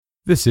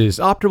This is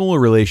Optimal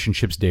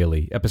Relationships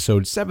Daily,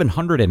 episode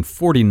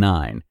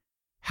 749,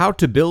 How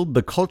to Build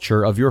the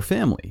Culture of Your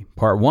Family,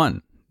 Part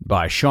 1,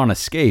 by Shawna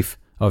Scafe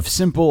of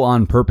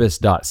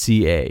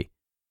simpleonpurpose.ca.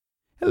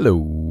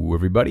 Hello,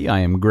 everybody. I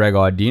am Greg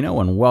Audino,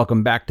 and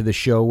welcome back to the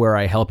show where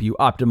I help you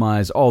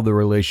optimize all the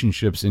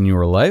relationships in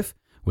your life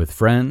with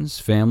friends,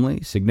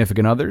 family,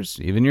 significant others,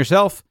 even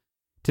yourself.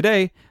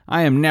 Today,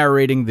 I am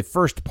narrating the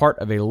first part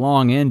of a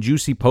long and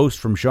juicy post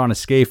from Shawna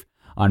Scafe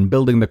on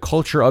building the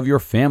culture of your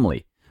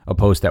family, a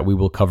post that we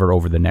will cover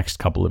over the next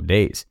couple of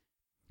days.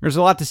 There's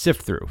a lot to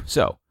sift through,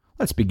 so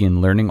let's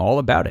begin learning all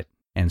about it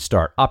and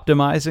start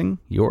optimizing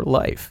your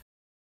life.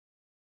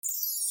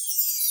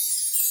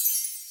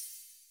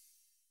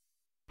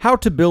 How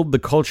to Build the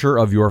Culture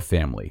of Your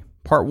Family,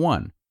 Part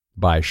 1,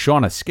 by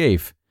Shawna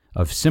Scafe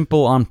of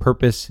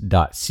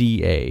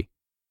simpleonpurpose.ca.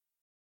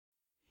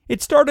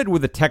 It started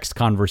with a text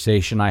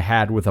conversation I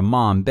had with a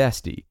mom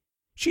bestie.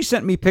 She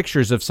sent me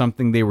pictures of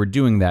something they were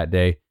doing that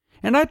day,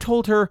 and I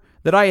told her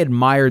that I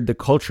admired the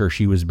culture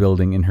she was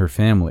building in her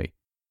family.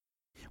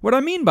 What I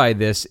mean by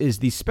this is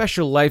the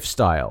special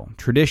lifestyle,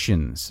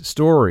 traditions,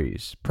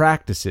 stories,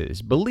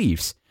 practices,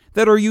 beliefs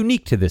that are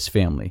unique to this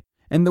family,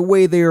 and the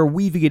way they are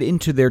weaving it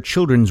into their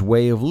children's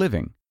way of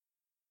living.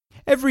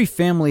 Every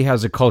family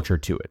has a culture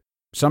to it.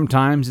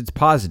 Sometimes it's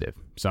positive,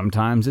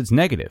 sometimes it's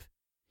negative.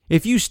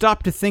 If you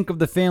stop to think of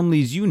the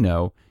families you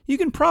know, you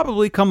can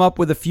probably come up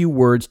with a few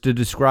words to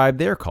describe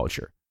their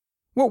culture.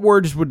 What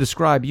words would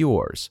describe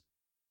yours?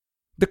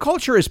 The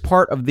culture is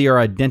part of their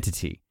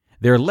identity,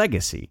 their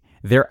legacy,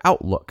 their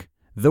outlook,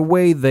 the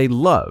way they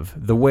love,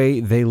 the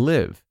way they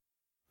live.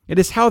 It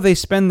is how they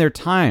spend their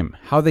time,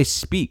 how they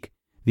speak,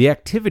 the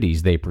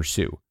activities they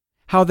pursue,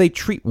 how they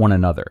treat one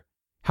another,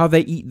 how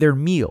they eat their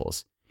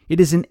meals. It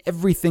is in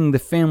everything the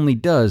family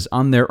does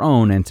on their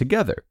own and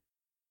together.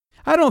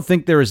 I don't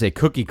think there is a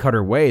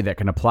cookie-cutter way that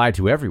can apply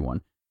to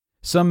everyone.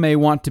 Some may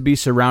want to be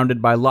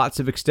surrounded by lots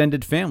of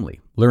extended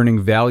family,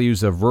 learning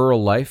values of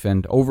rural life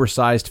and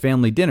oversized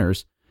family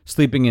dinners,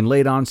 sleeping in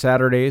late on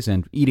Saturdays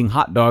and eating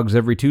hot dogs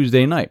every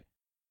Tuesday night.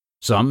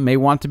 Some may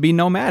want to be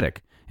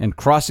nomadic and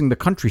crossing the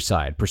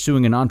countryside,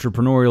 pursuing an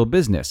entrepreneurial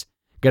business,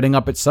 getting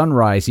up at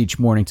sunrise each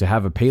morning to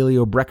have a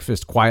paleo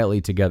breakfast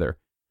quietly together,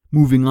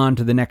 moving on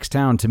to the next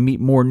town to meet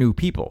more new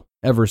people,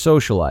 ever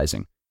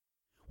socializing.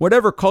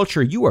 Whatever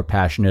culture you are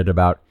passionate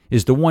about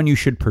is the one you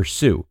should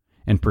pursue,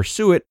 and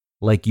pursue it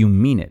like you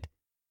mean it.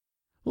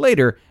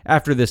 Later,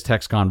 after this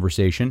text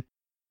conversation,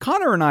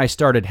 Connor and I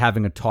started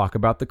having a talk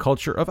about the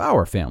culture of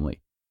our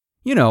family.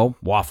 You know,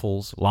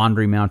 waffles,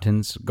 laundry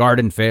mountains,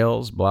 garden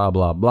fails, blah,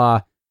 blah,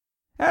 blah.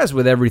 As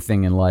with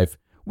everything in life,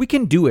 we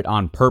can do it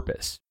on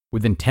purpose,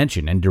 with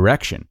intention and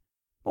direction.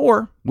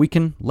 Or we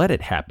can let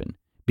it happen,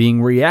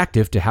 being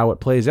reactive to how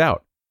it plays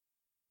out.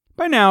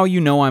 By now,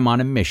 you know I'm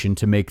on a mission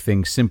to make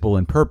things simple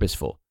and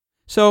purposeful.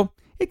 So,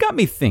 it got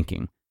me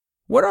thinking,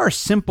 what are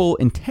simple,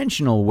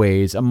 intentional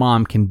ways a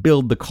mom can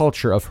build the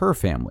culture of her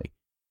family?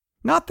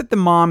 Not that the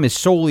mom is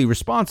solely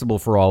responsible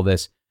for all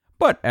this,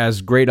 but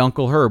as great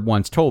Uncle Herb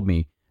once told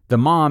me, the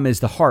mom is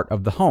the heart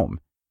of the home,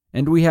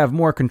 and we have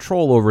more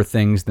control over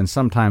things than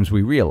sometimes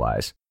we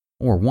realize,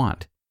 or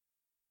want.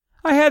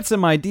 I had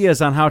some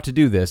ideas on how to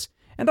do this,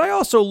 and I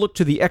also looked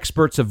to the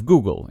experts of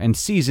Google and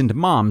seasoned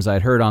moms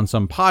I'd heard on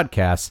some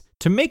podcasts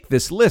to make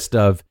this list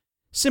of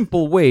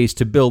simple ways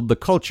to build the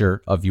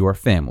culture of your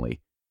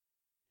family.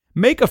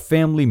 Make a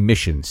family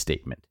mission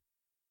statement.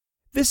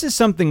 This is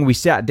something we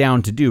sat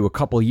down to do a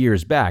couple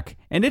years back,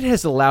 and it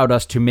has allowed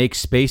us to make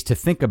space to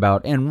think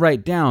about and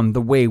write down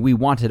the way we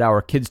wanted our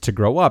kids to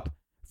grow up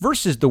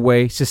versus the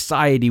way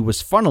society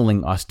was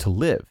funneling us to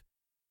live.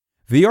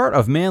 The Art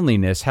of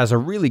Manliness has a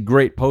really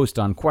great post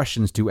on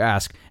questions to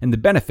ask and the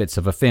benefits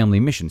of a family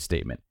mission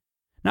statement.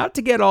 Not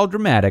to get all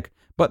dramatic,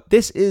 but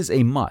this is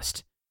a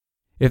must.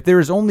 If there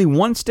is only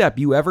one step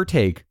you ever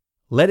take,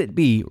 let it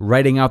be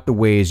writing out the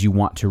ways you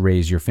want to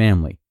raise your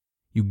family.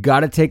 You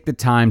gotta take the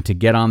time to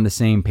get on the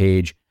same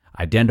page,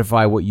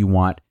 identify what you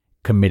want,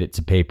 commit it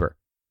to paper.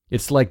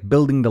 It's like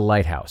building the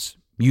lighthouse.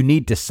 You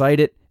need to site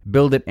it,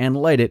 build it, and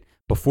light it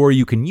before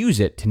you can use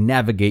it to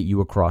navigate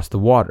you across the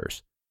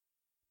waters.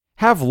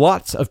 Have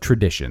lots of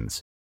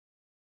traditions.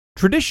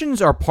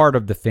 Traditions are part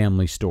of the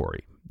family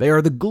story. They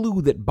are the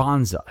glue that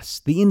bonds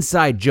us, the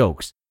inside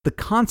jokes, the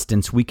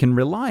constants we can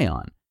rely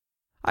on.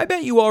 I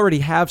bet you already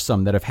have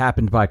some that have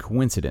happened by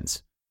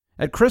coincidence.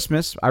 At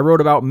Christmas, I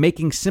wrote about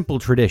making simple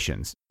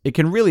traditions. It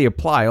can really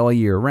apply all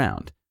year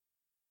round.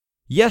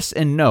 Yes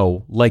and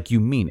no like you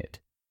mean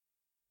it.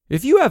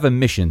 If you have a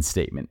mission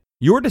statement,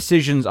 your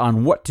decisions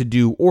on what to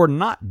do or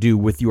not do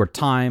with your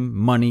time,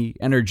 money,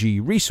 energy,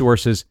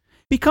 resources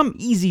become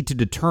easy to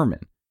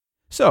determine.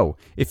 So,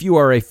 if you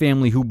are a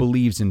family who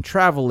believes in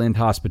travel and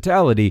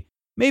hospitality,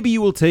 maybe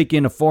you will take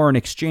in a foreign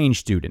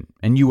exchange student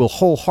and you will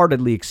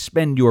wholeheartedly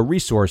expend your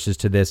resources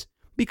to this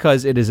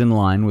because it is in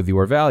line with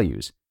your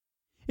values.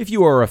 If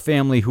you are a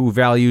family who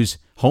values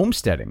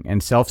homesteading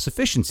and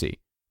self-sufficiency,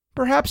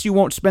 perhaps you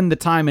won't spend the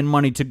time and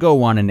money to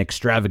go on an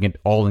extravagant,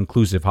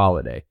 all-inclusive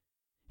holiday.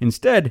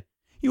 Instead,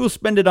 you will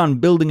spend it on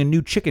building a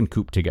new chicken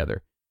coop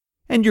together.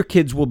 And your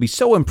kids will be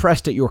so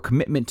impressed at your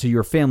commitment to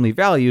your family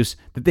values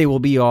that they will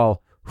be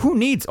all, "Who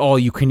needs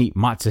all-you-can-eat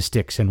matzo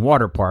sticks and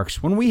water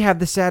parks when we have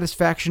the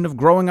satisfaction of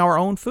growing our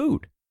own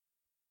food?"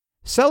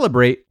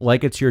 Celebrate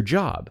like it's your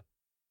job.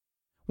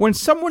 When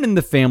someone in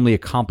the family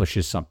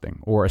accomplishes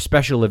something or a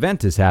special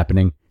event is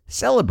happening,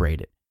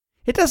 celebrate it.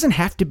 It doesn't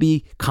have to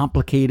be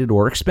complicated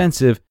or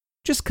expensive,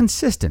 just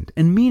consistent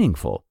and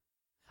meaningful.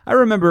 I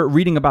remember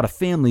reading about a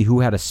family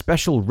who had a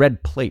special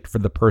red plate for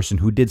the person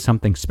who did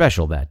something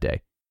special that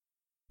day.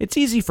 It's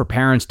easy for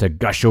parents to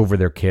gush over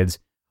their kids.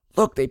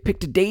 "Look, they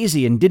picked a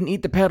daisy and didn't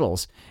eat the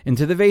petals.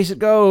 Into the vase it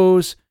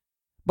goes."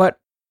 But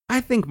I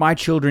think my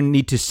children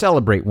need to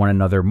celebrate one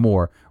another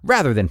more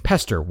rather than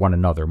pester one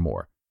another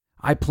more.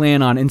 I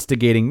plan on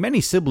instigating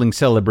many sibling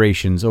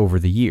celebrations over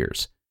the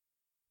years.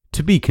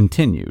 To be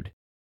continued.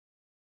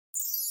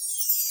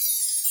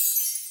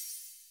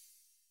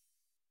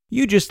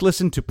 You just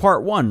listened to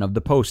part 1 of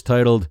the post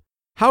titled,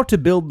 "How to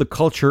Build the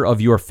Culture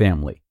of Your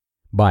Family"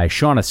 by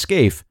Shawna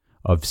Scafe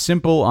of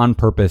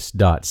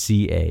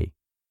simpleonpurpose.ca.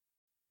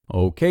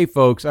 Okay,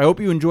 folks, I hope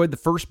you enjoyed the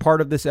first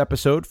part of this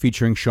episode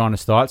featuring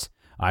Shawna's thoughts.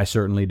 I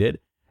certainly did.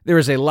 There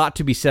is a lot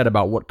to be said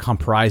about what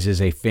comprises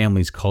a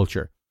family's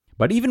culture,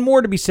 but even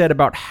more to be said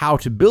about how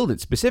to build it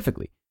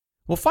specifically.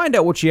 We'll find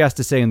out what she has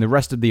to say in the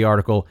rest of the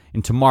article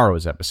in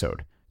tomorrow's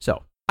episode.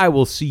 So, I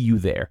will see you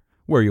there,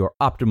 where your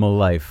optimal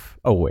life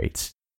awaits.